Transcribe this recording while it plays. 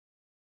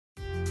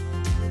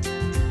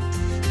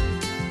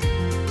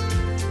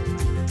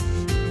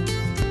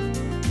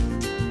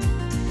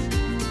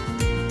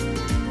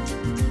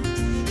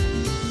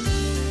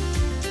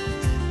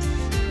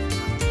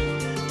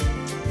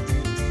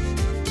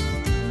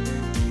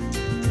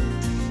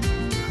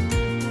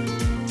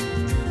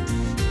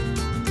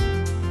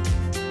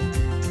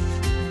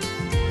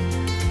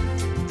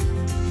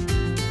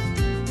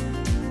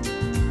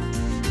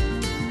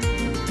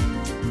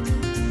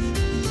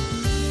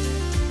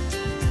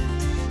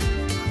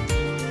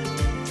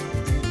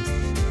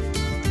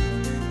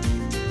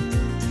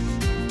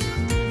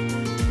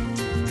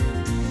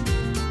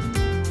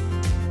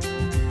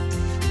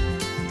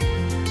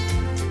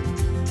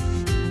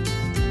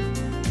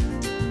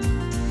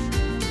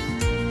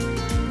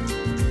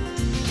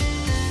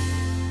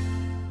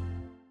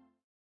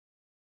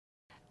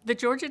The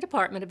Georgia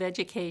Department of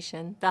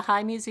Education, the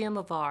High Museum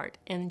of Art,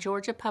 and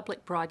Georgia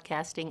Public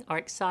Broadcasting are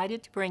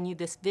excited to bring you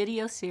this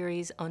video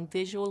series on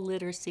visual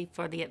literacy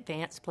for the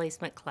Advanced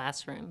Placement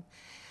Classroom.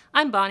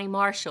 I'm Bonnie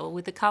Marshall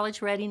with the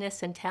College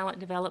Readiness and Talent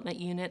Development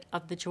Unit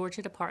of the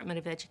Georgia Department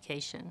of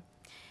Education.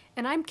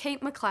 And I'm Kate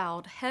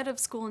McLeod, Head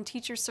of School and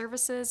Teacher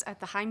Services at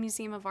the High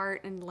Museum of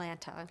Art in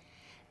Atlanta.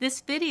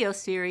 This video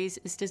series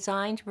is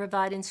designed to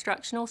provide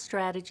instructional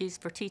strategies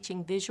for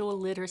teaching visual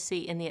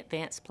literacy in the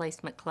Advanced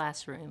Placement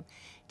Classroom.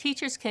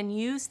 Teachers can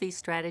use these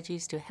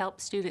strategies to help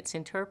students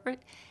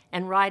interpret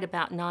and write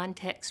about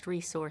non-text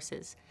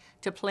resources,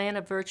 to plan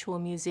a virtual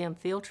museum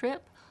field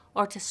trip,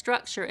 or to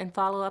structure and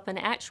follow up an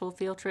actual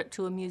field trip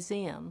to a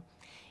museum.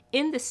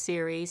 In this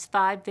series,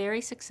 5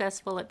 very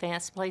successful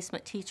advanced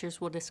placement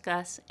teachers will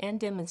discuss and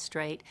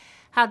demonstrate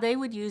how they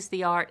would use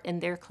the art in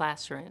their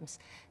classrooms.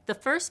 The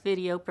first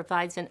video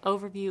provides an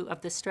overview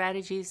of the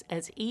strategies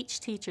as each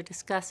teacher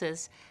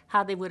discusses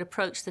how they would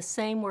approach the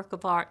same work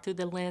of art through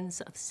the lens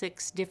of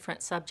 6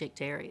 different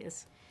subject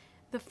areas.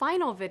 The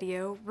final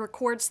video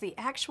records the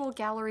actual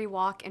gallery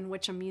walk in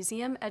which a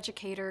museum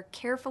educator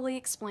carefully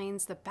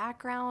explains the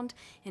background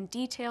and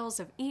details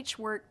of each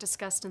work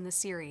discussed in the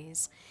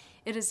series.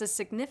 It is a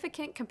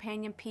significant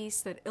companion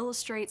piece that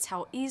illustrates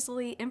how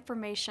easily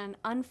information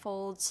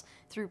unfolds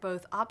through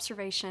both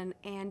observation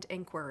and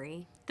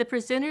inquiry. The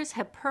presenters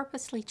have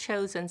purposely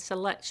chosen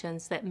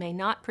selections that may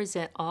not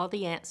present all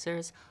the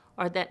answers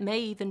or that may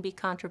even be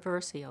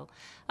controversial,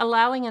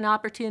 allowing an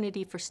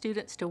opportunity for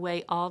students to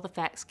weigh all the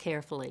facts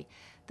carefully.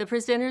 The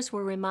presenters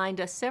will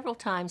remind us several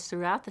times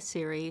throughout the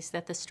series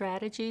that the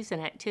strategies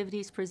and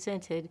activities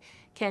presented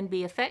can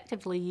be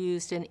effectively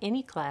used in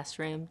any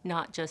classroom,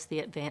 not just the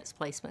advanced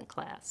placement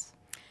class.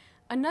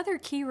 Another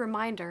key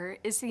reminder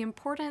is the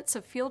importance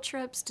of field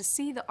trips to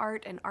see the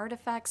art and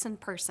artifacts in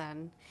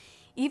person.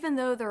 Even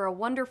though there are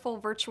wonderful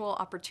virtual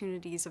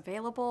opportunities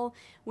available,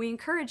 we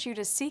encourage you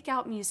to seek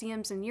out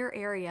museums in your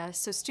area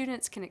so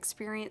students can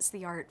experience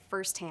the art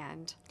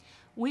firsthand.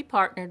 We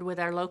partnered with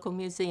our local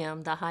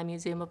museum, the High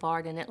Museum of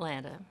Art in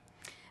Atlanta.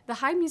 The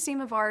High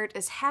Museum of Art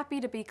is happy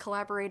to be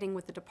collaborating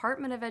with the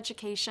Department of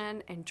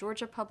Education and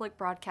Georgia Public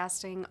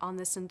Broadcasting on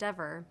this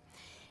endeavor.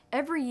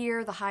 Every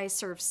year, the High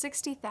serves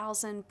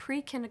 60,000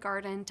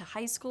 pre-kindergarten to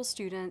high school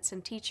students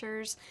and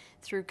teachers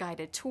through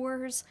guided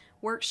tours,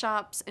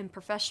 workshops, and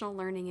professional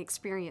learning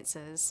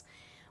experiences.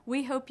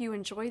 We hope you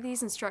enjoy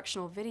these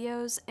instructional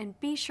videos and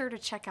be sure to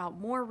check out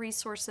more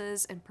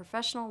resources and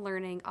professional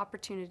learning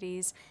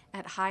opportunities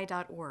at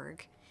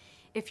high.org.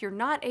 If you're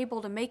not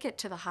able to make it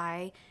to the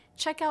High,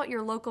 check out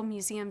your local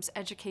museum's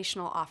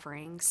educational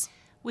offerings.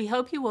 We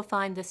hope you will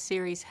find this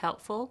series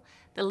helpful.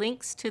 The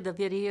links to the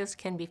videos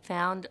can be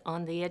found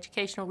on the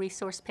educational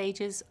resource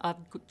pages of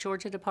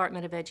Georgia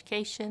Department of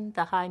Education,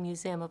 the High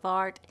Museum of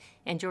Art,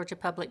 and Georgia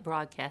Public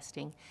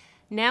Broadcasting.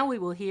 Now we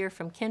will hear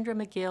from Kendra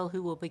McGill,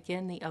 who will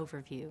begin the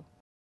overview.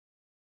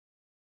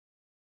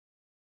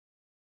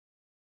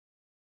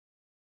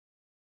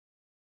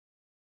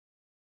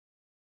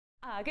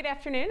 Good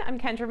afternoon. I'm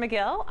Kendra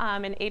McGill.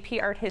 I'm an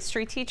AP Art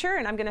History teacher,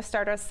 and I'm going to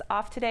start us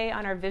off today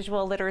on our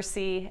visual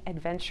literacy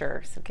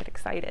adventure, so get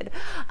excited.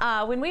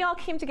 When we all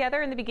came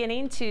together in the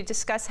beginning to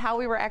discuss how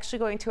we were actually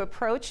going to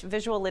approach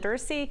visual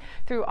literacy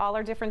through all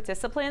our different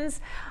disciplines,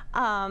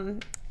 I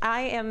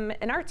am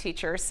an art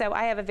teacher, so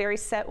I have a very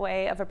set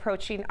way of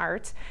approaching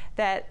art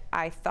that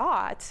I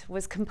thought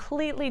was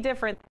completely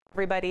different than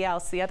everybody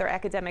else, the other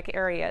academic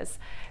areas.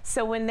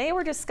 So when they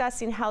were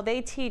discussing how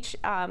they teach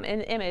an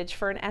image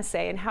for an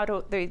essay and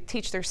how they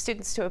teach their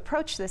students to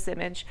approach this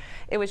image,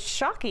 it was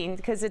shocking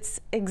because it's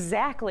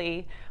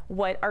exactly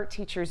what art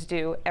teachers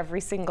do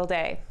every single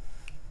day.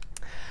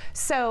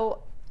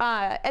 So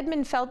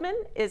Edmund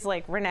Feldman is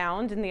like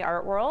renowned in the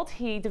art world.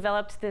 He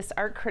developed this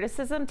art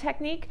criticism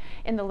technique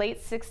in the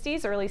late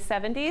 60s, early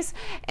 70s.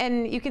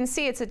 And you can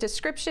see it's a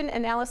description,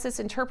 analysis,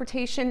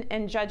 interpretation,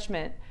 and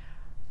judgment.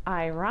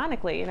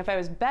 Ironically, and if I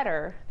was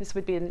better, this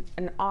would be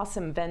an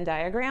awesome Venn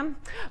diagram,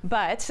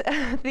 but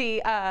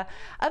the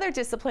other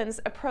disciplines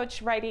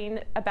approach writing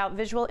about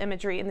visual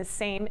imagery in the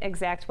same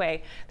exact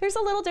way. There's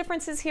a little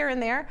differences here and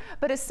there,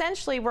 but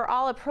essentially we're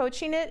all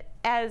approaching it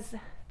as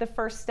the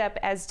first step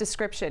as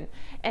description.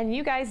 And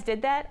you guys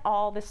did that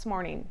all this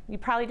morning. You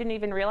probably didn't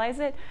even realize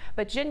it,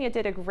 but Jinya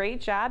did a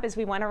great job as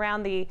we went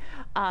around the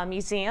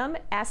museum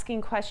asking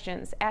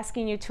questions,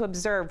 asking you to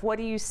observe. What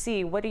do you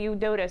see? What do you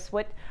notice?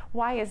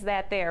 Why is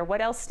that there?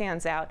 What else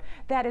stands out?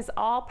 That is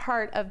all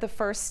part of the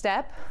first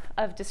step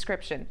of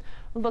description,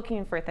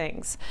 looking for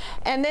things.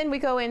 And then we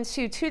go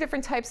into 2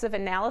 different types of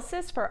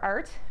analysis for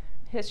art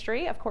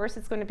history. Of course,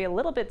 it's going to be a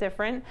little bit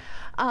different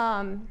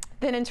than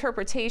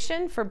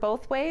interpretation for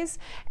both ways.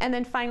 And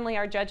then finally,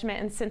 our judgment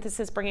and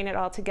synthesis, bringing it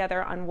all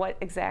together on what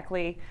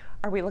exactly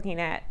are we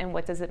looking at and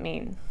what does it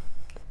mean.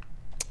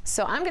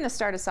 So I'm going to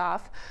start us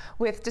off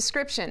with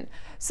description.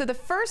 So the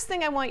first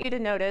thing I want you to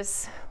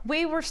notice,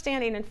 we were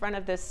standing in front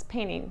of this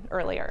painting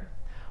earlier.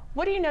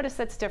 What do you notice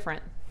that's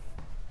different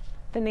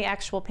than the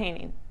actual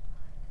painting?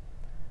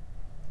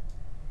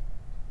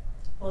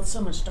 Well, it's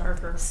so much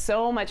darker.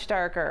 So much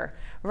darker.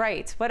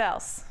 Right. What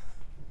else?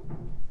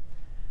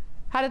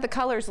 How did the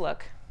colors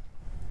look?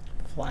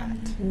 Flat.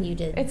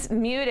 Muted. It's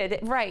muted,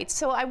 right.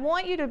 So I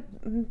want you to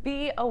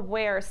be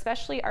aware,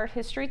 especially art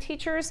history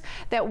teachers,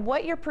 that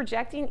what you're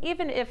projecting,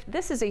 even if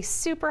this is a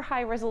super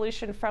high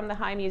resolution from the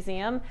High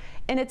Museum,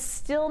 and it's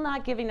still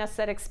not giving us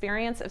that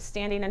experience of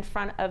standing in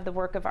front of the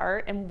work of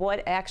art and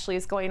what actually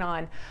is going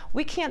on.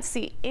 We can't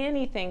see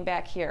anything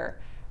back here,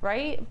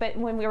 right? But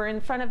when we were in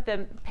front of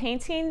the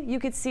painting, you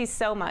could see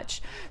so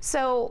much.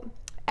 So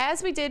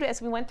as we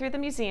went through the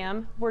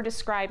museum, we're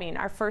describing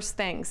our first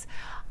things.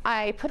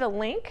 I put a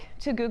link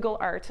to Google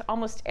Art.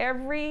 Almost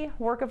every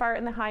work of art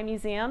in the High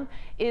Museum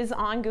is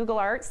on Google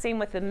Art. Same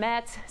with the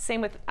Met,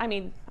 same with,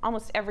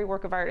 almost every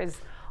work of art is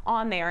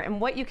on there. And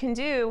what you can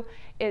do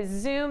is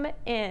zoom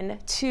in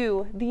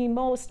to the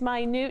most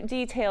minute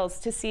details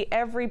to see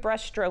every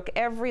brush stroke,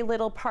 every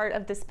little part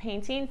of this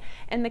painting,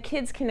 and the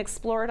kids can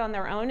explore it on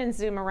their own and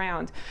zoom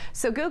around.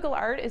 So Google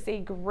Art is a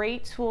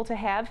great tool to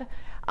have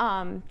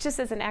just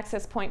as an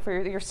access point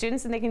for your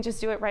students, and they can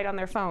just do it right on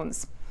their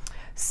phones.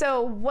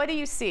 So what do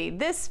you see?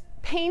 This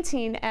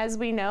painting, as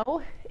we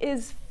know,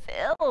 is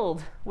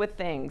filled with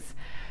things.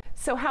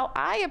 So how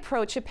I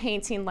approach a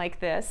painting like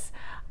this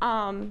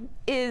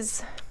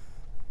is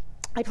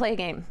I play a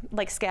game,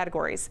 like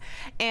categories,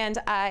 and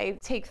I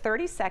take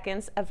 30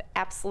 seconds of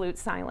absolute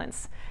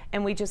silence,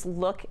 and we just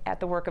look at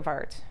the work of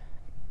art.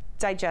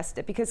 Digest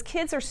it, because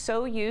kids are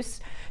so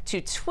used to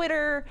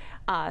Twitter,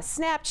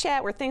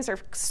 Snapchat, where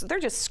they're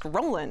just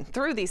scrolling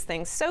through these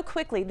things so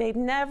quickly, they've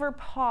never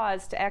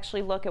paused to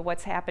actually look at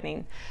what's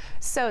happening.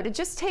 So to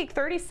just take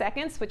 30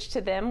 seconds, which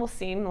to them will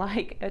seem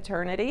like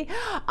eternity,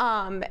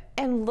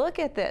 and look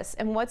at this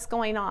and what's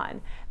going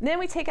on. Then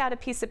we take out a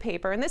piece of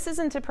paper, and this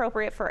isn't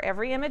appropriate for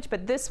every image,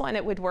 but this one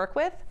it would work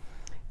with,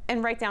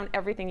 and write down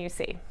everything you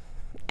see.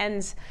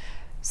 And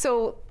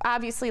so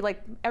obviously,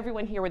 like,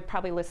 everyone here would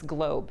probably list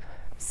globe.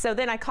 So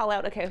then I call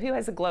out, okay, who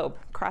has a globe?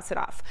 Cross it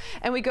off.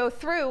 And we go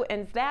through,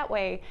 and that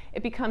way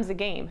it becomes a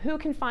game. Who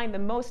can find the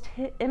most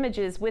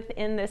images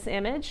within this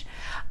image?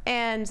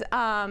 And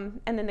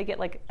then they get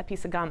like a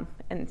piece of gum.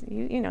 And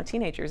you know,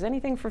 teenagers,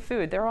 anything for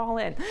food, they're all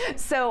in.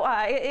 So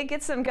it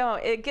gets them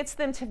going. It gets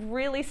them to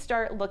really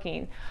start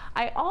looking.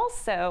 I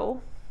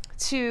also,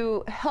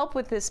 to help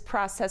with this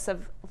process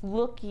of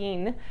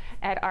looking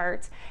at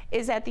art,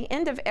 is at the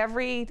end of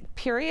every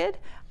period,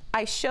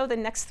 I show the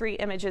next 3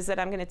 images that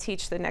I'm going to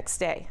teach the next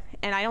day.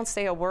 And I don't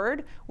say a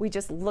word, we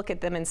just look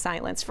at them in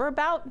silence for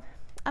about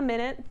a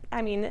minute.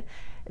 I mean,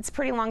 it's a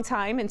pretty long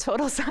time in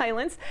total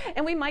silence,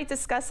 and we might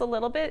discuss a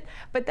little bit,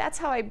 but that's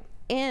how I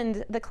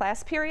end the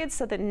class period,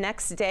 so the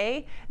next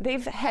day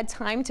they've had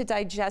time to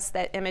digest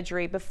that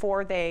imagery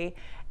before they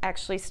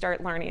actually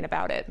start learning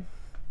about it.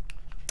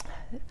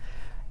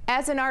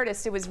 As an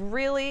artist, it was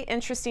really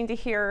interesting to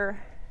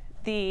hear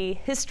the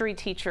history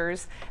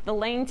teachers, the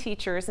Lane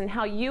teachers, and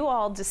how you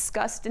all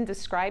discussed and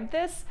described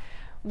this,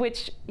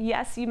 which,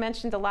 yes, you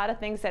mentioned a lot of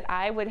things that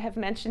I would have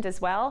mentioned as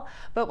well,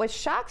 but what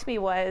shocked me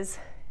was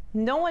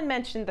no one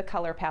mentioned the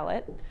color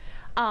palette.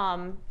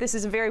 This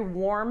is a very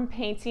warm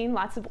painting,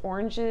 lots of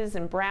oranges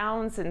and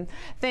browns and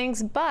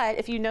things, but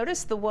if you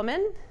notice, the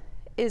woman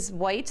is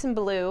white and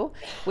blue.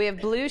 We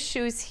have blue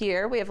shoes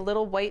here. We have a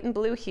little white and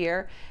blue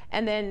here.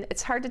 And then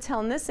it's hard to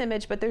tell in this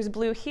image, but there's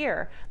blue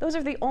here. Those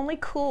are the only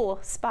cool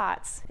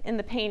spots in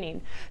the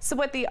painting. So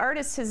what the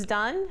artist has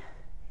done,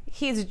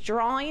 he's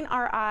drawing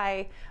our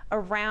eye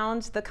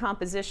around the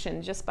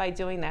composition just by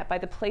doing that, by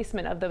the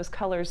placement of those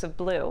colors of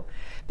blue,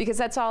 because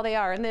that's all they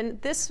are. And then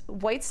this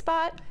white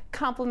spot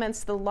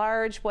complements the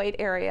large white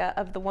area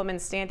of the woman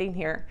standing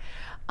here.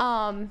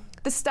 The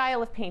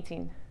style of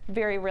painting,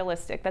 very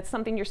realistic. That's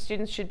something your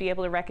students should be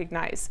able to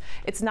recognize.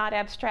 It's not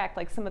abstract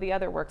like some of the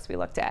other works we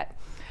looked at.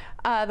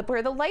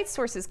 Where the light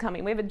source is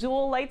coming, we have a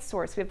dual light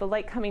source. We have the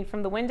light coming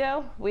from the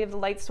window. We have the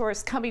light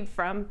source coming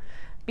from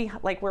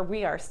like where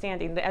we are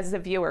standing as the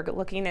viewer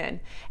looking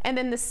in. And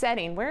then the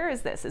setting, where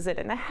is this? Is it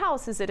in a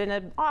house? Is it in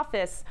an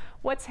office?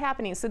 What's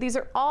happening? So these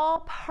are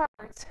all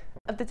part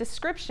of the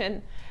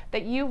description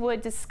that you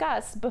would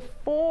discuss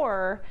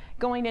before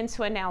going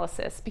into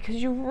analysis, because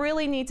you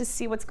really need to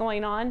see what's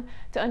going on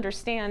to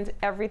understand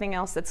everything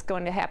else that's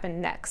going to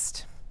happen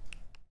next.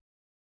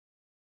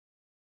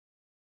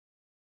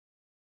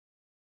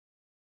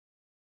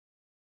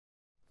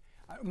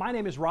 My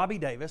name is Robbie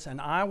Davis, and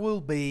I will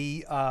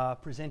be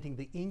presenting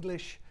the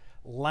English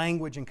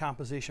language and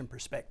composition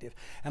perspective.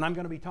 And I'm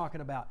going to be talking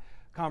about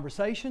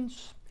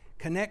conversations,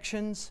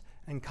 connections,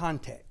 and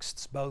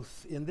contexts,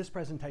 both in this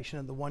presentation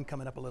and the one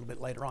coming up a little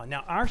bit later on.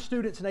 Now, our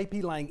students in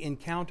AP Lang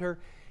encounter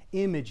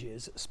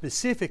images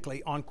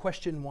specifically on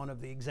question 1 of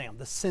the exam,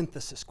 the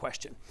synthesis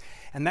question.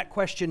 And that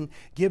question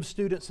gives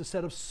students a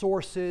set of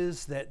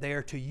sources that they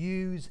are to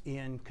use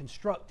in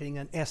constructing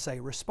an essay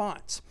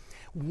response.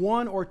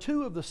 1 or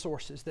 2 of the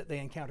sources that they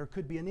encounter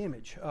could be an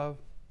image of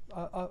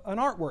an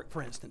artwork,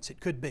 for instance.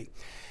 It could be.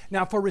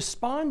 Now, for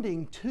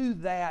responding to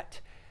that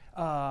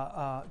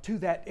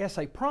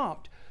essay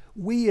prompt,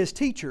 we as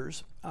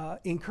teachers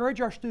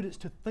encourage our students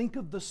to think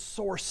of the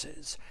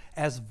sources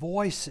as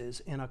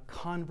voices in a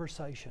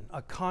conversation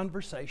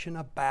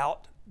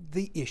about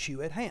the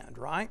issue at hand,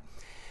 right?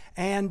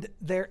 And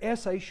their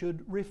essay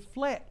should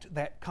reflect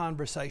that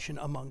conversation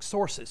among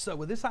sources. So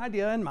with this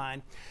idea in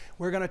mind,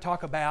 we're going to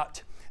talk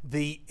about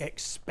the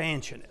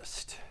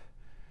expansionist.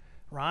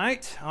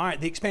 Right? All right,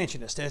 the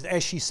expansionist.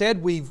 As she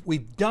said,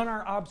 we've done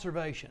our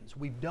observations.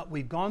 We've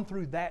gone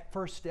through that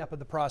first step of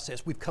the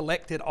process. We've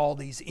collected all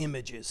these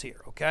images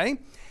here, okay?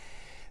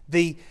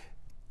 The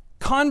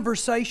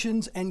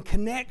conversations and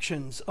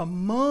connections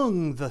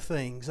among the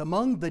things,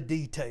 among the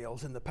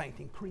details in the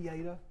painting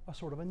create a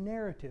sort of a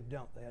narrative,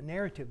 don't they? A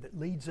narrative that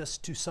leads us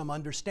to some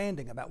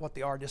understanding about what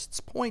the artist's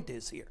point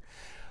is here.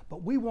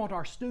 But we want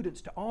our students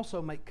to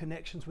also make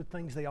connections with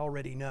things they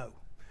already know.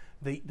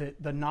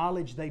 The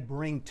knowledge they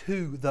bring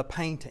to the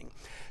painting.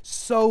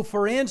 So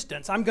for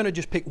instance, I'm going to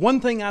just pick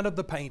one thing out of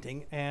the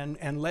painting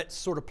and let's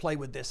sort of play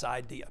with this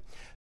idea.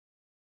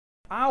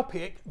 I'll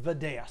pick the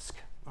desk.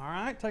 All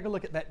right, take a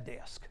look at that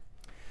desk.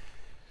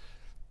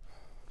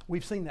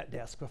 We've seen that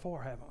desk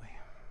before, haven't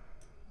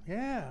we?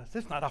 Yeah,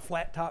 it's not a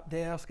flat top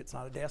desk. It's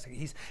not a desk.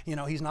 He's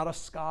not a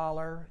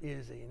scholar,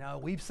 is he? No,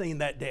 we've seen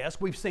that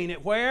desk. We've seen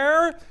it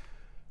where?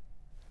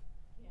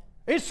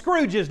 It's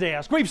Scrooge's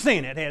desk. We've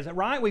seen it, hasn't it,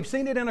 right? We've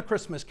seen it in A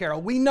Christmas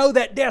Carol. We know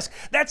that desk.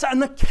 That's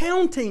an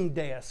accounting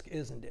desk,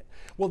 isn't it?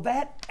 Well,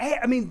 that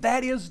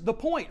is the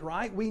point,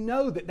 right? We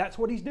know that that's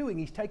what he's doing.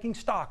 He's taking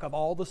stock of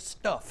all the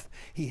stuff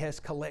he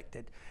has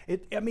collected.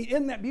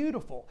 Isn't that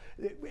beautiful?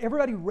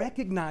 Everybody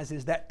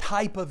recognizes that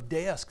type of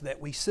desk that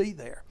we see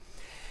there.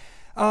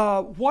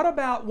 What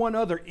about one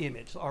other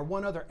image or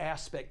one other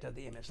aspect of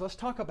the image? Let's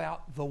talk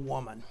about the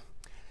woman.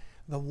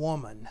 The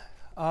woman.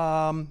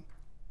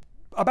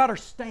 About her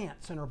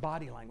stance and her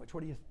body language.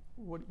 What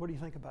do you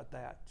think about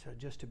that,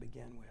 just to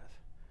begin with?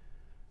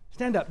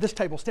 Stand up, this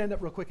table, stand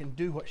up real quick and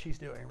do what she's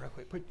doing real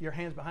quick. Put your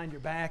hands behind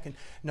your back and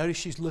notice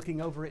she's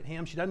looking over at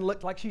him. She doesn't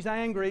look like she's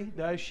angry,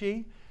 does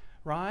she?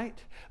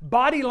 Right?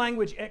 Body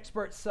language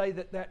experts say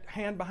that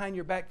hand behind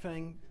your back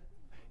thing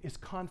is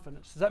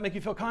confidence. Does that make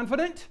you feel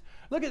confident?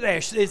 Look at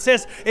that. It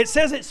says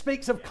it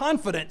speaks of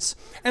confidence.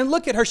 And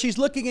look at her. She's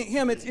looking at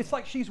him. It's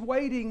like she's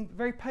waiting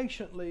very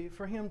patiently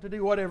for him to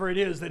do whatever it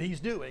is that he's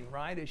doing,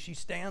 right, as she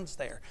stands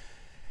there.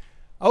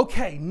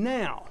 Okay,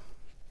 now,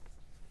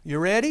 you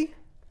ready?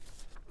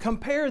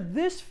 Compare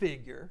this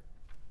figure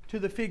to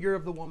the figure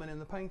of the woman in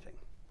the painting.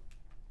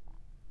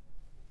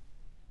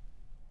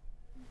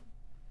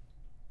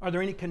 Are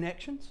there any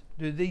connections?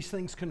 Do these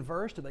things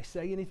converse? Do they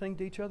say anything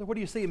to each other? What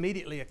do you see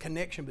immediately, a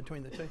connection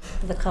between the two?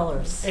 The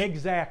colors.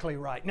 Exactly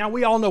right. Now,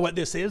 we all know what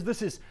this is.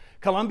 This is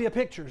Columbia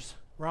Pictures,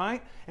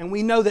 right? And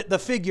we know that the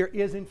figure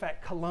is, in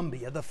fact,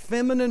 Columbia, the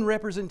feminine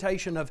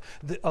representation of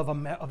the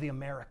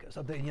Americas,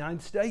 of the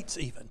United States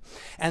even.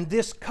 And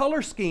this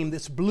color scheme,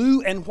 this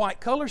blue and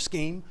white color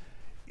scheme,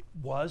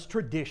 was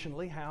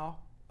traditionally how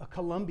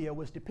Columbia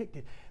was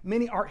depicted.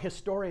 Many art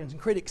historians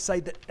and critics say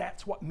that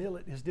that's what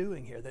Millet is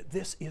doing here, that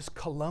this is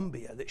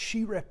Columbia, that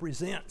she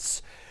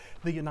represents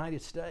the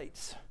United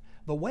States,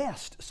 the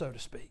West, so to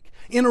speak,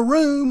 in a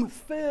room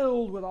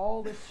filled with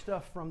all this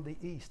stuff from the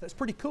East. That's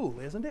pretty cool,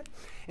 isn't it?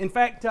 In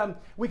fact,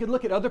 we could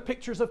look at other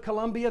pictures of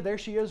Columbia. There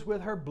she is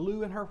with her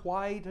blue and her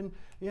white, and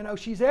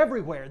she's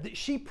everywhere.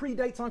 She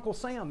predates Uncle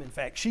Sam, in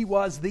fact. She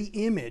was the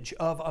image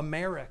of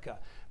America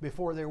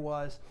before there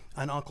was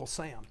an Uncle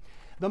Sam.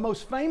 The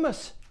most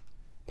famous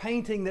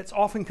painting that's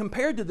often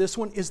compared to this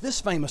one is this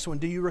famous one.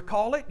 Do you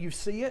recall it? You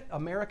see it?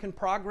 American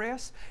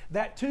Progress.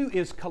 That too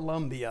is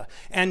Columbia.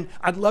 And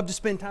I'd love to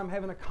spend time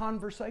having a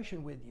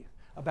conversation with you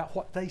about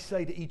what they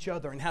say to each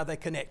other and how they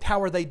connect.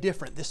 How are they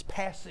different? This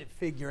passive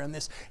figure and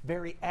this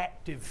very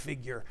active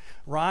figure,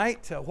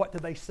 right? What do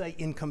they say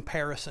in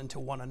comparison to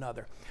one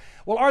another?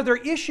 Well, are there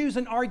issues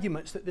and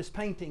arguments that this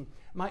painting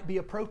might be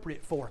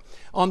appropriate for?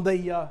 On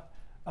the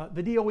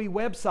DOE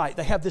website,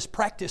 they have this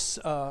practice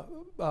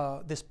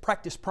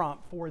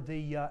prompt for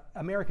the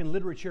American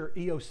Literature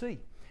EOC.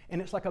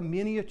 And it's like a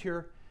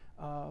miniature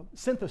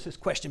synthesis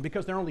question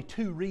because there are only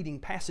 2 reading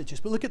passages.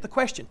 But look at the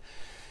question.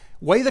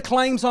 Weigh the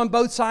claims on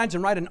both sides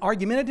and write an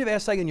argumentative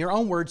essay in your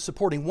own words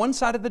supporting one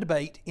side of the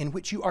debate in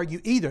which you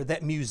argue either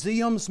that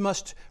museums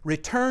must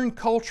return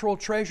cultural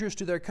treasures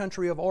to their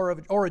country of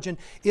origin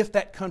if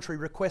that country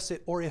requests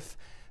it,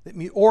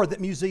 or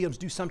that museums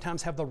do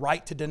sometimes have the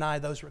right to deny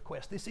those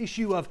requests. This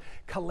issue of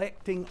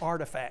collecting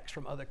artifacts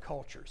from other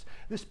cultures.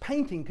 This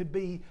painting could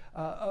be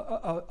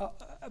a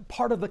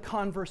part of the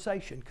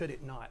conversation, could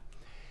it not?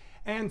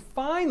 And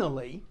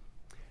finally,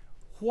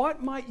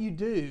 what might you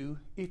do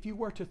if you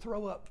were to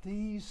throw up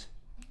these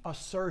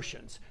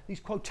assertions, these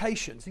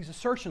quotations, these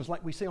assertions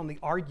like we see on the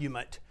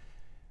argument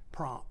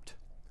prompt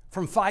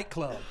from Fight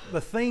Club?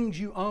 The things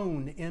you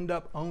own end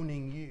up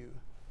owning you.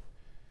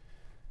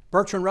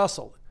 Bertrand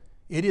Russell.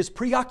 It is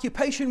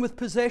preoccupation with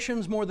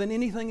possessions more than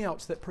anything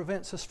else that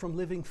prevents us from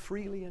living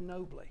freely and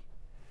nobly.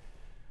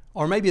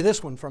 Or maybe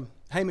this one from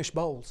Hamish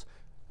Bowles.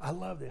 I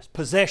love this.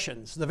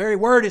 Possessions. The very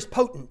word is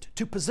potent.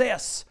 To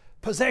possess.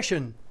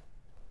 Possession.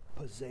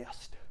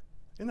 Possessed.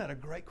 Isn't that a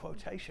great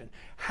quotation?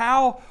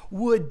 How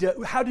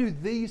do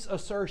these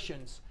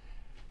assertions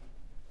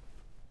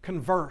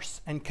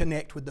converse and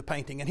connect with the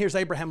painting? And here's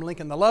Abraham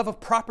Lincoln. The love of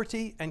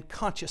property and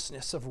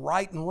consciousness of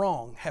right and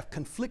wrong have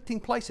conflicting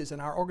places in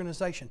our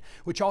organization,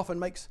 which often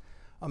makes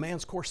a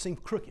man's course seem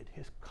crooked,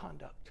 his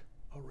conduct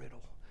a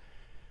riddle.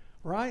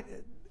 Right?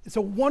 It's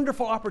a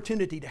wonderful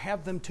opportunity to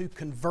have them to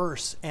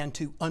converse and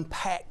to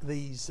unpack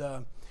these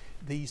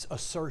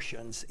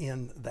assertions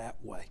in that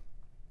way.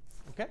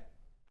 Okay?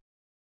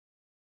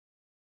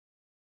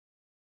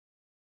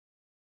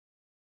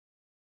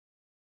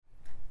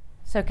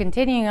 So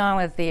continuing on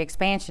with the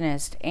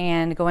expansionist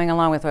and going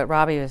along with what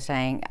Robbie was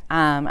saying,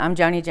 I'm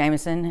Joni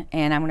Jameson,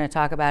 and I'm going to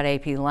talk about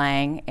AP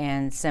Lang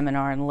and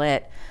Seminar and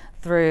Lit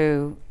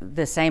through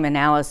the same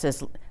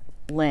analysis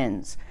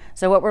lens.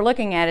 So what we're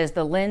looking at is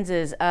the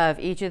lenses of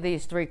each of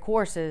these three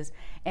courses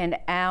and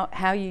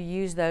how you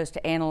use those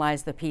to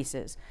analyze the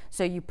pieces.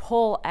 So you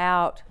pull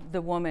out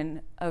the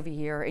woman over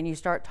here and you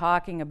start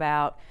talking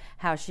about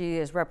how she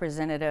is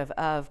representative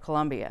of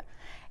Columbia.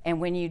 And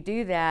when you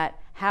do that,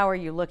 how are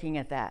you looking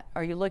at that?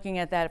 Are you looking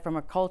at that from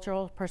a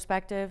cultural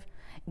perspective?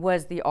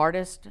 Was the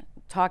artist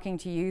talking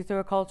to you through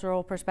a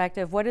cultural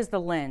perspective? What is the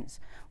lens?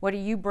 What are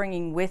you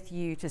bringing with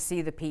you to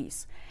see the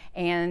piece?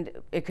 And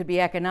it could be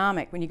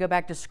economic. When you go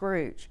back to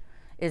Scrooge,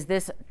 is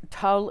this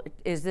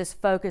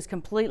focused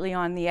completely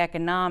on the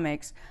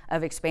economics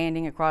of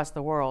expanding across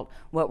the world,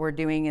 what we're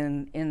doing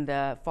in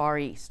the Far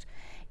East?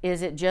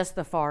 Is it just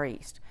the Far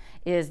East?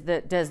 Does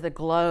the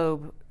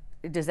globe,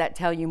 does that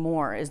tell you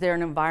more? Is there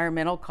an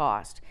environmental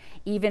cost?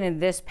 Even in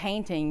this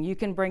painting, you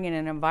can bring in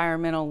an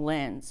environmental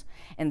lens.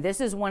 And this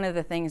is one of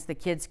the things the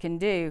kids can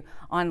do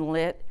on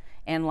Lit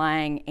and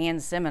Lang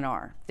and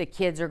Seminar. The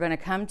kids are going to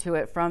come to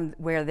it from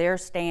where they're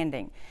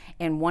standing.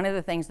 And one of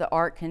the things the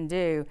art can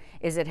do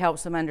is it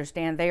helps them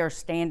understand they are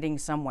standing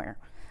somewhere.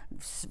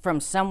 From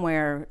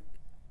somewhere,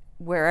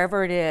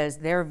 wherever it is,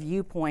 their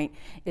viewpoint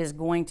is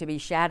going to be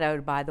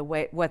shadowed by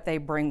what they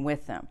bring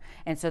with them.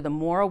 And so the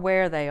more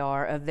aware they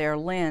are of their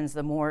lens,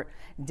 the more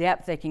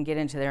depth they can get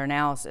into their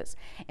analysis.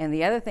 And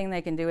the other thing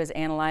they can do is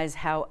analyze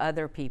how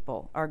other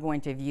people are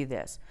going to view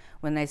this.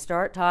 When they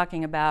start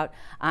talking about,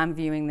 I'm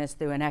viewing this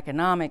through an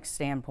economic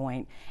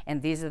standpoint,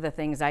 and these are the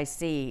things I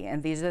see,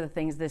 and these are the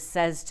things this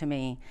says to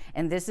me,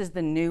 and this is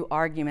the new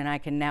argument I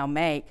can now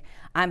make,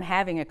 I'm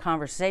having a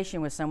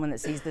conversation with someone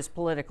that sees this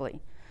politically.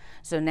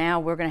 So now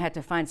we're going to have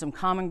to find some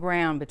common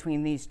ground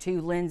between these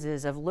two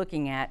lenses of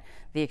looking at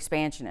the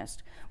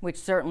expansionist, which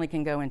certainly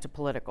can go into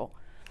political.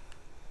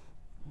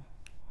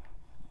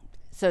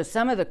 So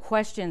some of the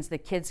questions the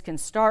kids can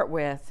start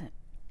with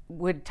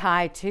would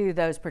tie to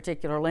those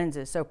particular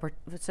lenses. So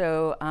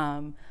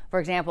for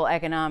example,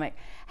 economic.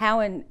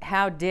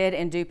 How did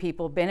and do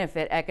people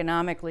benefit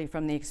economically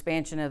from the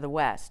expansion of the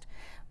West?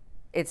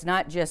 It's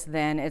not just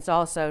then, it's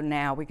also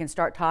now. We can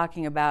start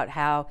talking about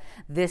how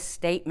this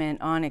statement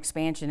on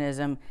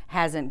expansionism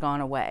hasn't gone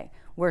away.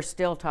 We're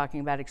still talking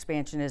about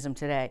expansionism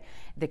today.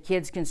 The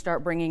kids can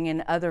start bringing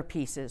in other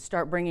pieces,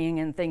 start bringing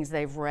in things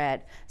they've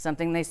read,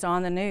 something they saw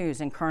in the news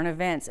and current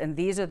events, and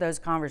these are those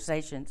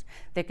conversations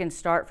that can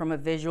start from a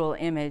visual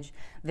image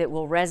that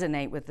will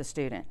resonate with the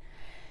student.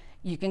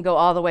 You can go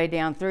all the way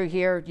down through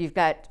here. You've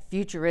got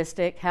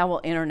futuristic. How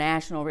will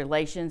international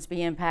relations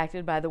be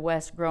impacted by the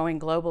West's growing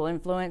global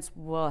influence?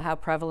 Well, how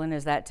prevalent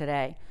is that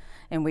today?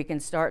 And we can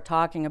start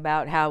talking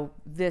about how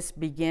this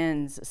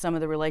begins some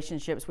of the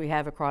relationships we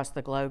have across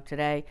the globe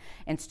today,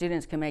 and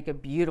students can make a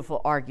beautiful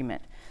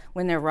argument.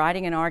 When they're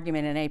writing an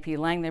argument in AP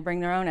Lang, they bring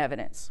their own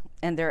evidence,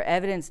 and their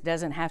evidence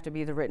doesn't have to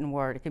be the written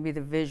word. It can be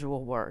the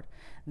visual word.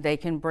 They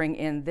can bring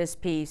in this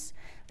piece.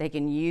 They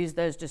can use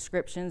those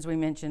descriptions we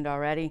mentioned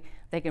already.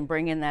 They can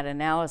bring in that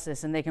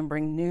analysis, and they can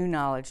bring new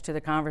knowledge to the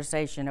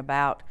conversation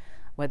about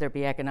whether it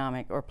be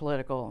economic or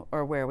political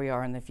or where we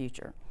are in the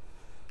future.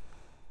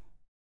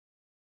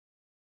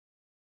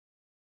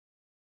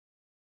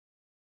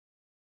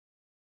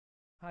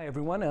 Hi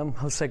everyone, I'm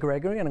Jose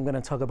Gregory and I'm going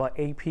to talk about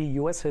AP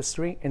US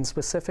History, and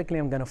specifically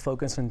I'm going to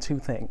focus on two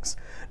things.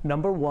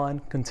 Number one,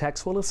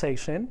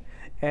 contextualization,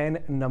 and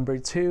number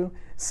two,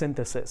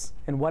 synthesis.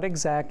 And what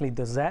exactly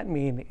does that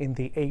mean in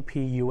the AP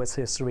US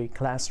History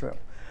classroom?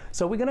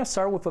 So we're going to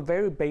start with a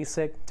very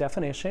basic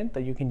definition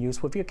that you can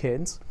use with your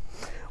kids.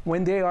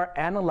 When they are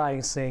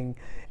analyzing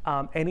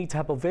any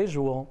type of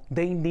visual,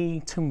 they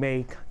need to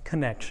make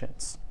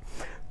connections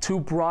to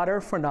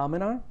broader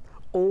phenomena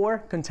or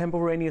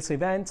contemporaneous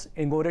events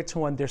in order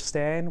to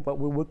understand what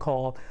we would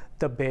call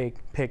the big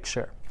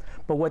picture.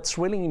 But what's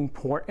really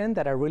important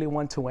that I really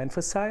want to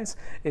emphasize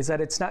is that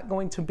it's not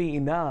going to be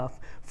enough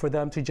for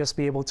them to just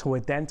be able to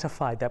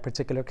identify that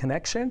particular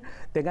connection.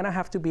 They're going to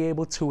have to be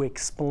able to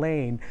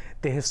explain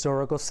the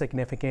historical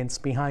significance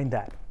behind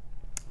that.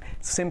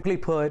 Simply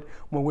put,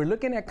 when we're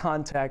looking at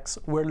context,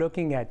 we're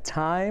looking at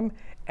time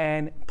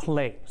and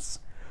place.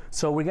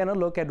 So we're going to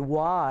look at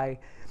why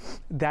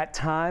that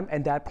time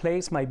and that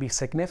place might be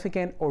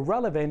significant or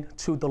relevant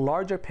to the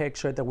larger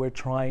picture that we're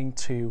trying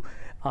to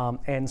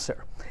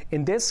answer.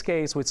 In this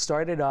case, we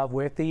started off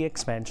with the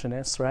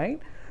expansionists,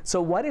 right?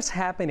 So what is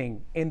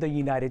happening in the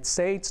United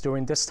States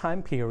during this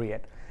time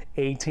period,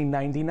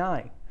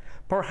 1899?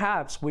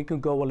 Perhaps we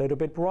could go a little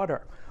bit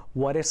broader.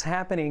 What is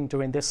happening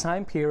during this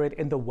time period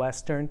in the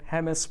Western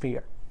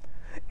Hemisphere?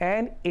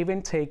 And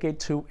even take it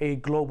to a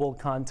global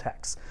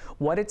context.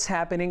 What is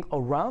happening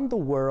around the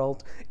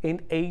world in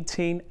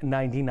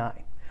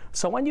 1899?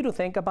 So I want you to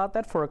think about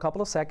that for a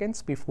couple of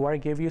seconds before I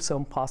give you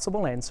some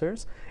possible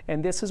answers.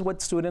 And this is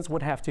what students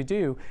would have to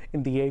do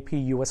in the AP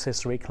US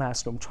History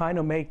classroom, trying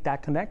to make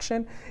that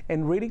connection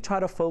and really try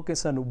to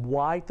focus on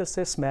why does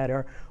this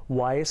matter?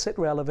 Why is it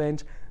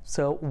relevant?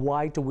 So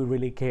why do we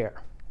really care?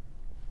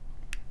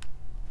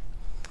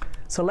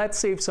 So let's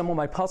see if some of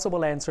my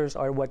possible answers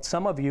are what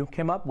some of you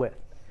came up with.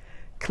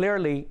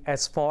 Clearly,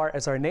 as far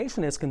as our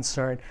nation is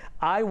concerned,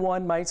 I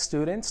want my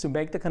students to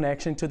make the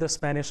connection to the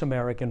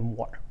Spanish-American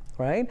War,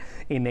 right?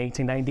 In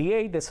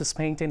 1898, this is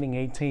painted in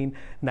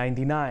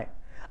 1899.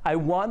 I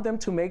want them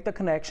to make the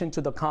connection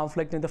to the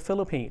conflict in the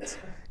Philippines.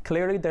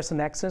 Clearly, there's an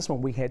nexus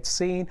when we had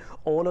seen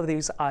all of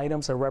these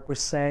items that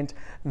represent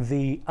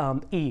the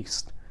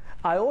East.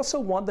 I also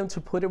want them to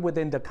put it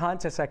within the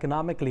context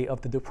economically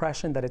of the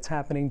depression that is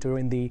happening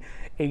during the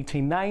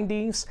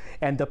 1890s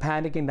and the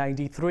panic in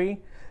 93,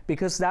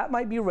 because that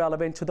might be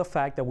relevant to the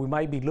fact that we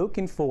might be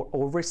looking for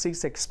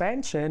overseas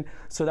expansion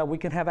so that we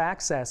can have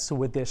access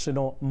to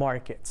additional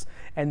markets.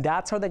 And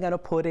that's how they're going to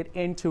put it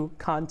into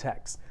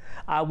context.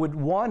 I would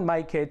want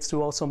my kids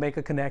to also make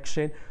a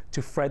connection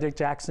to Frederick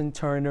Jackson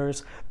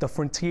Turner's The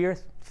Frontier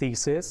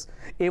thesis.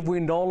 If we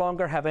no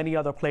longer have any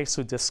other place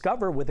to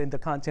discover within the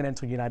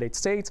continental United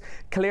States,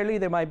 clearly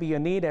there might be a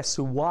need as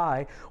to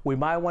why we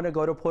might want to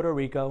go to Puerto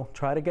Rico,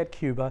 try to get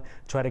Cuba,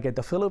 try to get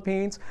the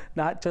Philippines,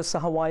 not just the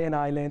Hawaiian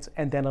Islands,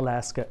 and then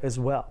Alaska as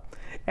well.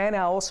 And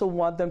I also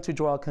want them to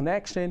draw a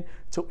connection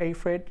to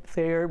Alfred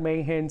Thayer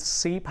Mahan's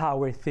sea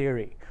power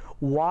theory.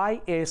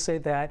 Why is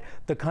it that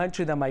the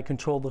country that might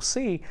control the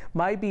sea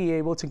might be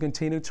able to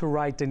continue to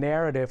write the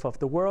narrative of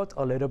the world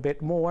a little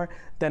bit more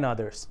than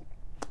others?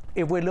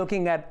 If we're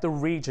looking at the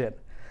region,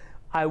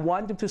 I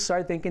want them to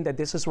start thinking that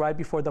this is right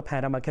before the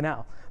Panama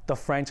Canal. The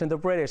French and the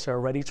British are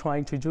already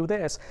trying to do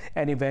this,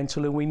 and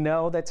eventually we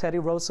know that Teddy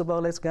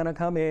Roosevelt is going to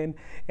come in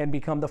and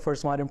become the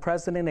first modern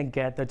president and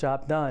get the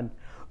job done.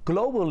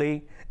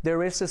 Globally,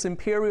 there is this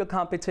imperial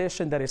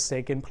competition that is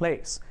taking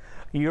place.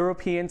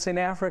 Europeans in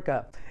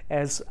Africa,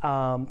 as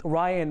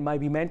Ryan might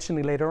be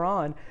mentioning later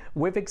on,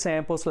 with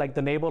examples like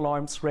the naval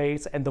arms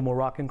race and the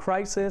Moroccan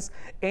crisis.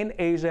 In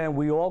Asia, and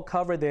we all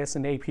cover this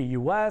in AP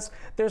US,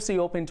 there's the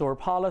open door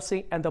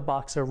policy and the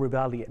Boxer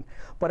Rebellion.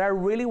 But I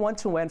really want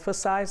to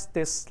emphasize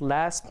this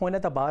last point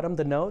at the bottom,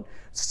 the note.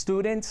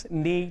 Students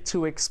need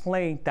to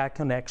explain that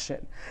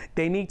connection.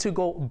 They need to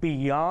go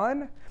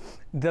beyond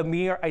the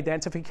mere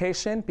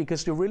identification,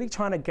 because you're really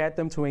trying to get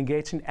them to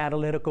engage in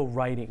analytical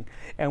writing.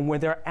 And when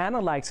they're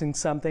analyzing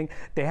something,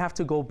 they have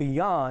to go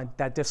beyond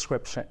that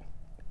description.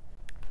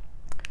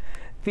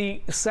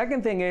 The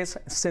second thing is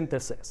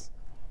synthesis.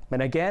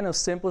 And again, a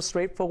simple,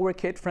 straightforward,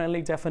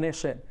 kid-friendly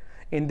definition.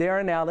 In their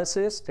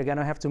analysis, they're going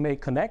to have to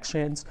make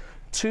connections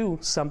to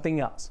something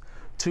else,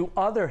 to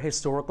other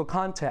historical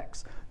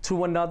contexts,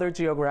 to another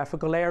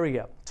geographical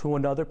area, to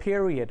another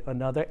period,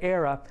 another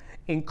era,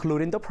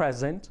 including the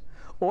present,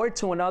 or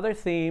to another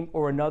theme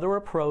or another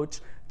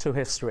approach to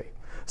history.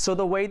 So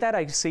the way that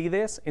I see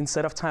this,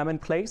 instead of time and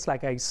place,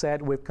 like I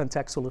said with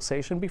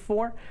contextualization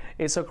before,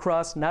 is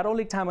across not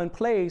only time and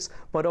place,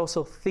 but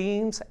also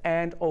themes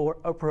and or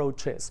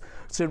approaches.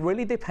 So it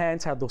really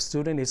depends how the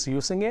student is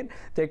using it.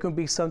 There could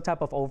be some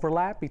type of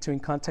overlap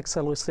between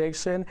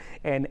contextualization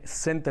and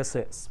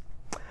synthesis.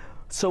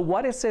 So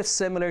what is this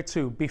similar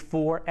to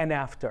before and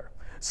after?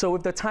 So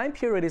if the time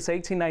period is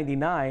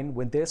 1899,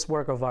 when this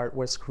work of art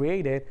was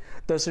created,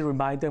 does it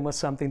remind them of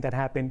something that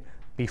happened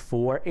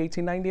before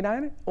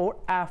 1899 or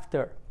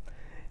after?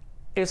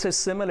 Is it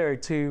similar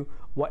to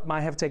what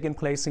might have taken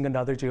place in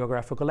another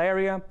geographical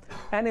area?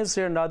 And is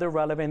there another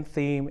relevant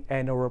theme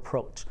and or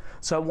approach?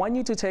 So I want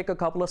you to take a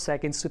couple of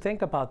seconds to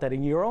think about that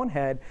in your own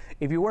head.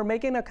 If you were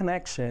making a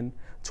connection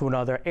to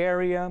another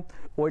area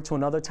or to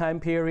another time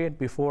period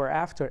before or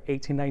after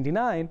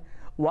 1899,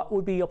 what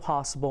would be a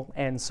possible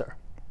answer?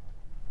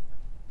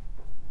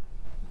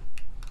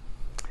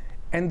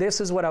 And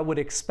this is what I would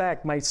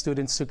expect my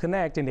students to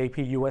connect in AP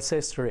US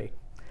History.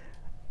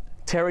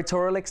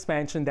 Territorial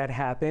expansion that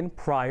happened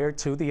prior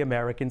to the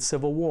American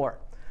Civil War,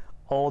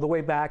 all the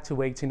way back to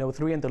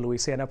 1803 and the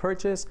Louisiana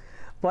Purchase.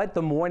 But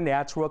the more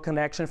natural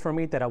connection for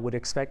me that I would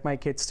expect my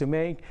kids to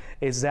make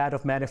is that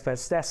of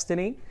Manifest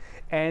Destiny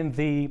and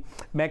the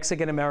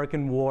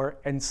Mexican-American War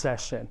and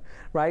Secession,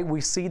 right?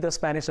 We see the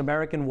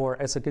Spanish-American War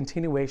as a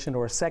continuation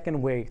or a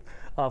second wave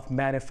of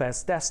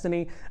Manifest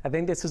Destiny. I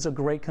think this is a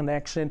great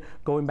connection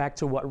going back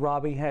to what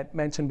Robbie had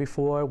mentioned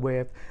before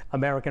with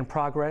American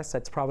Progress.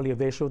 That's probably a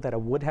visual that I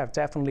would have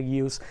definitely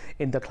used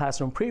in the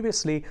classroom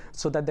previously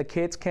so that the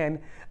kids can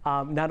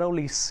not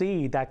only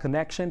see that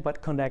connection,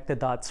 but connect the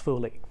dots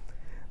fully.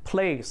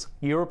 Place,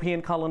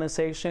 European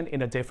colonization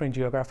in a different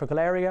geographical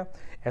area,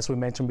 as we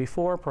mentioned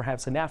before,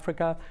 perhaps in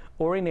Africa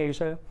or in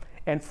Asia,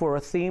 And for a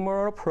theme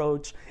or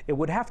approach, it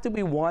would have to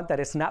be one that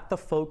is not the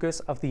focus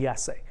of the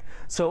essay.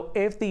 So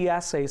if the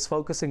essay is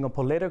focusing on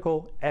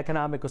political,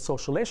 economic, or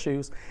social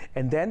issues,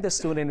 and then the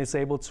student is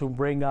able to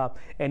bring up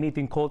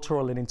anything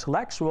cultural and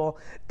intellectual,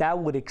 that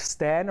would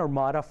extend or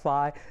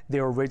modify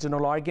their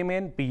original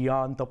argument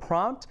beyond the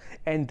prompt,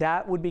 and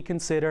that would be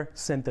considered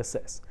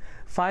synthesis.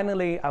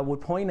 Finally, I would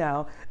point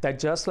out that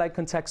just like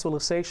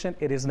contextualization,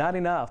 it is not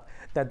enough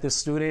that the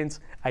students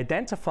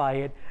identify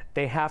it.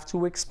 They have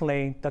to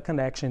explain the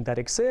connection that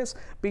exists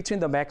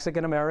between the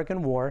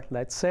Mexican-American War,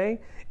 let's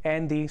say,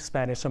 and the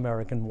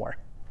Spanish-American War.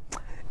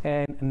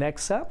 And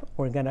next up,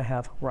 we're going to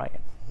have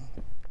Ryan.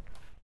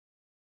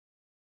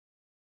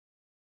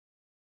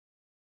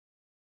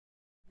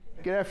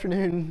 Good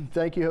afternoon.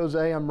 Thank you,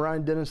 Jose. I'm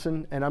Ryan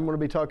Dennison, and I'm going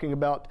to be talking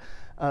about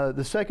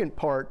the second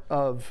part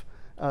of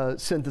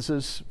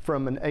synthesis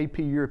from an AP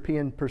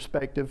European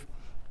perspective.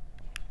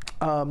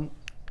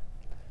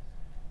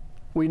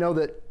 We know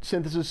that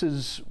synthesis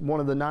is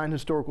one of the 9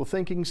 historical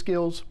thinking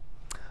skills.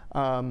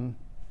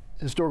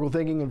 Historical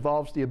thinking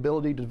involves the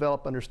ability to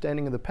develop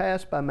understanding of the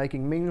past by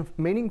making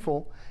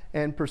meaningful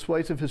and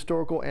persuasive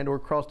historical and/or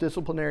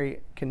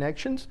cross-disciplinary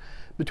connections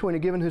between a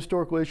given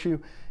historical issue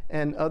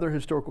and other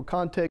historical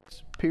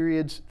contexts,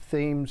 periods,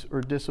 themes, or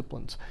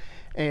disciplines.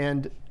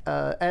 And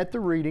at the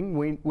reading,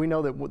 we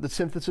know that the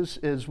synthesis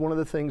is one of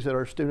the things that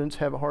our students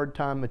have a hard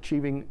time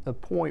achieving a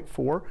point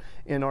for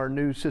in our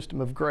new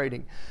system of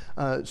grading.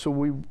 So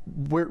we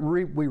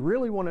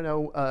really want to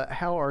know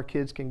how our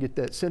kids can get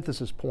that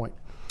synthesis point.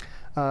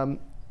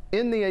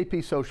 In the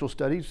AP Social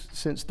Studies,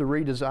 since the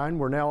redesign,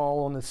 we're now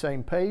all on the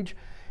same page,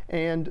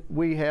 and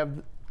we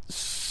have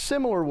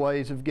similar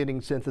ways of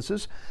getting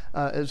synthesis.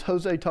 As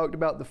Jose talked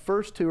about, the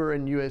first 2 are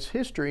in U.S.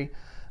 history,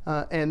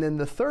 and then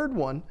the third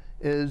one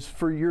is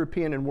for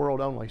European and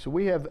world only. So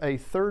we have a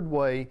third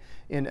way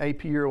in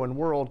AP Euro and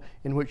World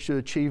in which to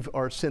achieve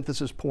our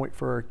synthesis point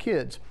for our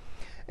kids.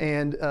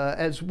 And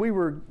as we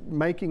were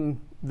making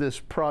this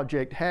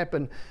project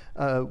happen,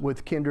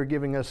 with Kendra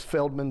giving us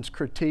Feldman's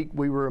critique,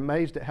 we were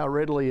amazed at how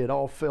readily it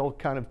all fell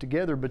kind of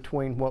together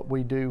between what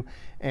we do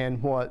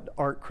and what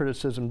art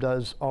criticism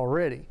does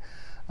already.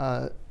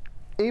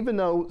 Even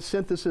though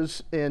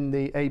synthesis in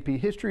the AP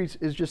Histories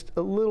is just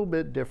a little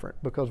bit different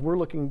because we're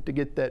looking to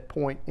get that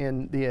point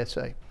in the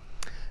essay.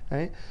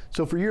 Okay?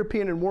 So for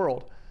European and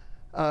World,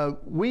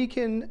 we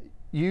can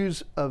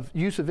use of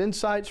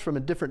insights from a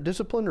different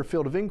discipline or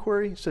field of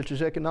inquiry, such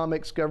as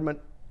economics, government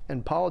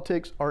and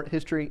politics, art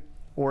history,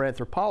 or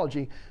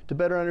anthropology, to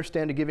better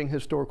understand a given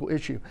historical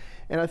issue.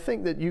 And I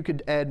think that you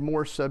could add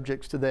more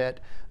subjects to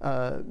that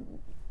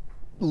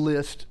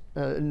list,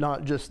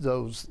 not just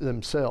those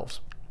themselves.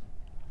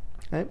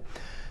 Okay?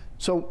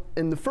 So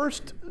in the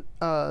first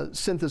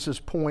synthesis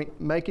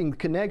point, making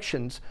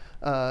connections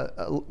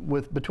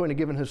between a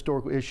given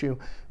historical issue,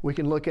 we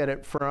can look at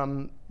it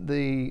from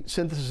the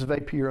synthesis of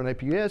AP Euro and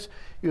AP US.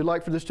 You would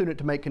like for the student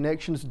to make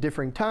connections to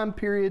differing time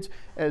periods,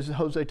 as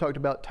Jose talked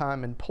about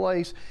time and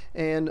place.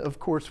 And of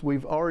course,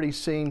 we've already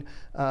seen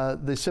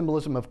the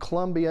symbolism of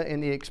Columbia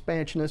in the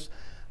Expansionists,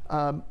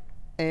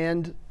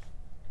 and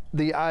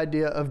the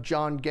idea of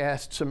John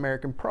Gast's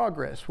American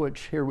Progress,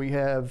 which here we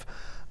have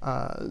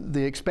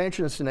the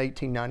Expansionists in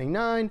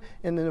 1899,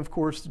 and then of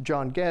course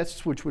John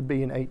Gast's, which would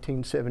be in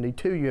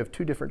 1872. You have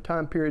 2 different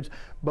time periods,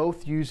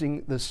 both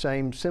using the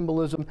same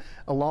symbolism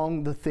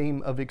along the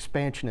theme of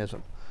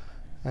expansionism.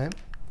 Okay?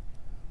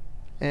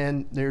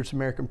 And there's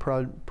American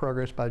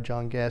Progress by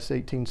John Gast,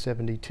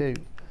 1872.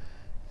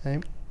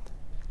 Okay?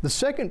 The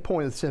second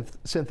point of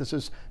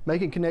synthesis,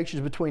 making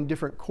connections between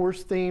different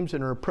course themes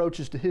and our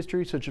approaches to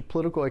history, such as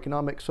political,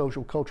 economic,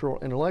 social, cultural,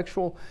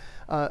 intellectual.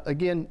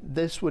 Again,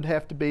 this would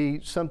have to be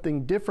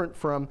something different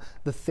from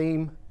the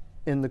theme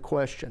in the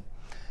question.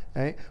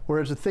 Okay?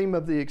 Whereas the theme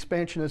of the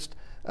Expansionist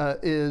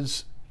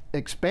is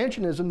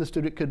expansionism, the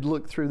student could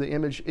look through the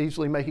image,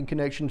 easily making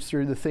connections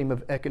through the theme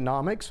of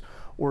economics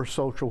or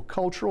social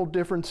cultural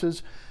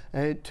differences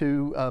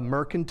to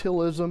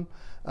mercantilism,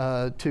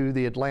 to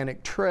the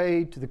Atlantic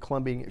trade, to the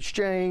Columbian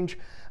Exchange,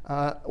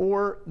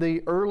 or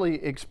the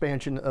early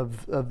expansion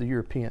of the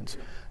Europeans,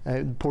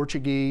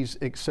 Portuguese,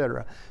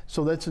 etc.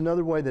 So that's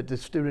another way that the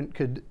student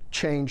could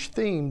change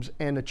themes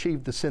and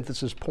achieve the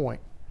synthesis point.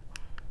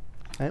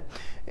 Okay?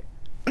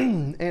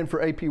 And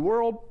for AP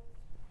World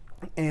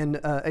and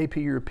AP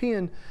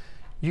European,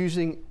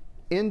 using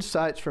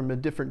insights from a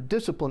different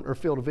discipline or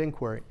field of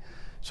inquiry.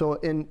 So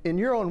in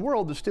Euro and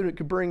World, the student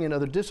could bring in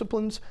other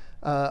disciplines,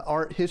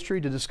 art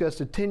history, to discuss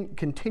the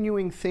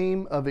continuing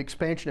theme of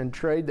expansion and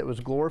trade that was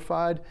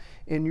glorified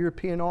in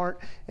European art.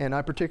 And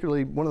I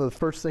particularly, one of the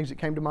first things that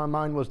came to my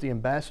mind was The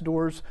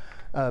Ambassadors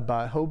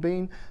by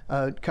Hobeen,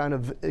 kind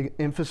of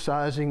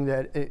emphasizing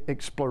that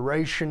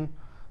exploration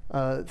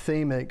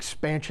theme,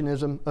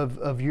 expansionism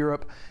of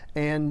Europe,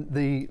 and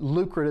the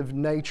lucrative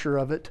nature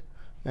of it.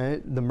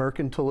 The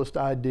mercantilist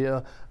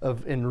idea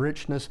of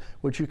enrichedness,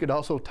 which you could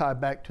also tie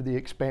back to the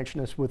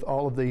expansionists with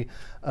all of the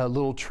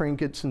little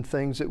trinkets and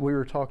things that we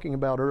were talking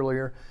about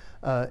earlier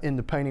in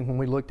the painting when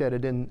we looked at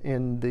it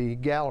in the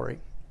gallery.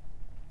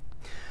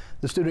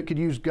 The student could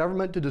use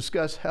government to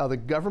discuss how the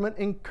government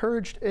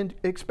encouraged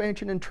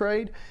expansion and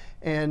trade,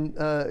 and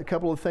a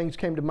couple of things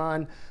came to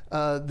mind.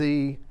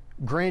 The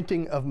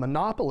granting of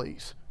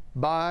monopolies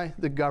by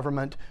the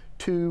government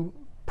to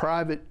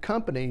private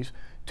companies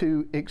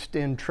to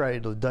extend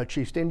trade, the Dutch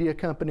East India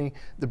Company,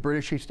 the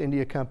British East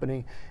India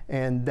Company,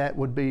 and that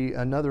would be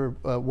another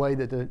way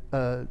that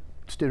the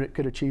student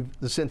could achieve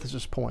the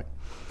synthesis point.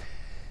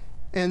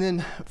 And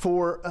then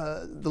for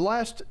the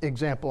last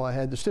example I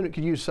had, the student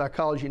could use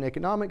psychology and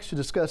economics to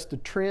discuss the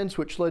trends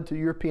which led to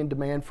European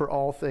demand for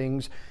all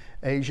things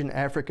Asian,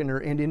 African, or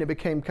Indian. It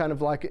became kind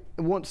of like,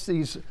 once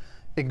these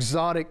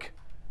exotic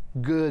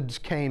goods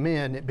came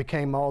in, it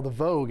became all the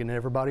vogue and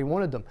everybody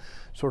wanted them.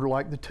 Sort of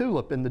like the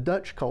tulip in the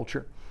Dutch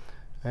culture,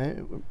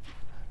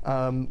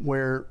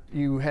 where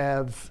you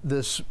have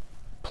this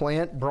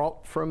plant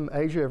brought from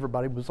Asia.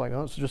 Everybody was like,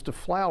 oh, it's just a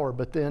flower.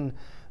 But then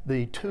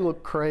the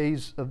tulip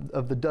craze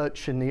of the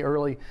Dutch in the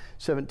early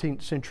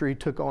 17th century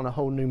took on a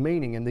whole new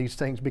meaning, and these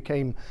things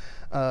became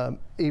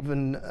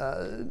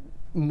even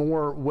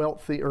more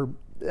wealthy, or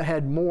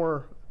had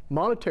more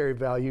monetary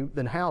value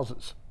than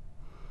houses.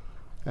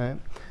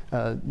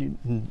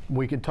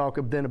 We could talk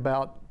then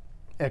about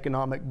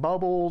economic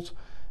bubbles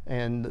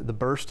and the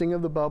bursting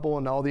of the bubble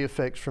and all the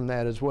effects from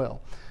that as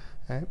well.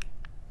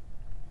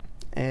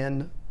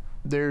 And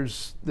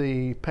there's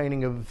the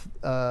painting of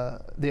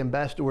the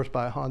Ambassadors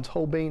by Hans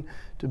Holbein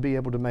to be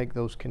able to make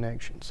those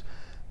connections.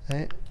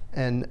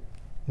 And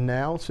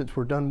now, since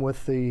we're done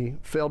with the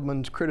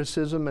Feldman's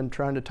criticism and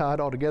trying to tie it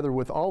all together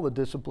with all the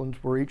disciplines,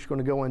 we're each going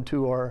to go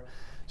into our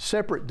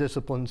separate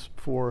disciplines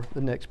for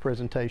the next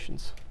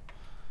presentations.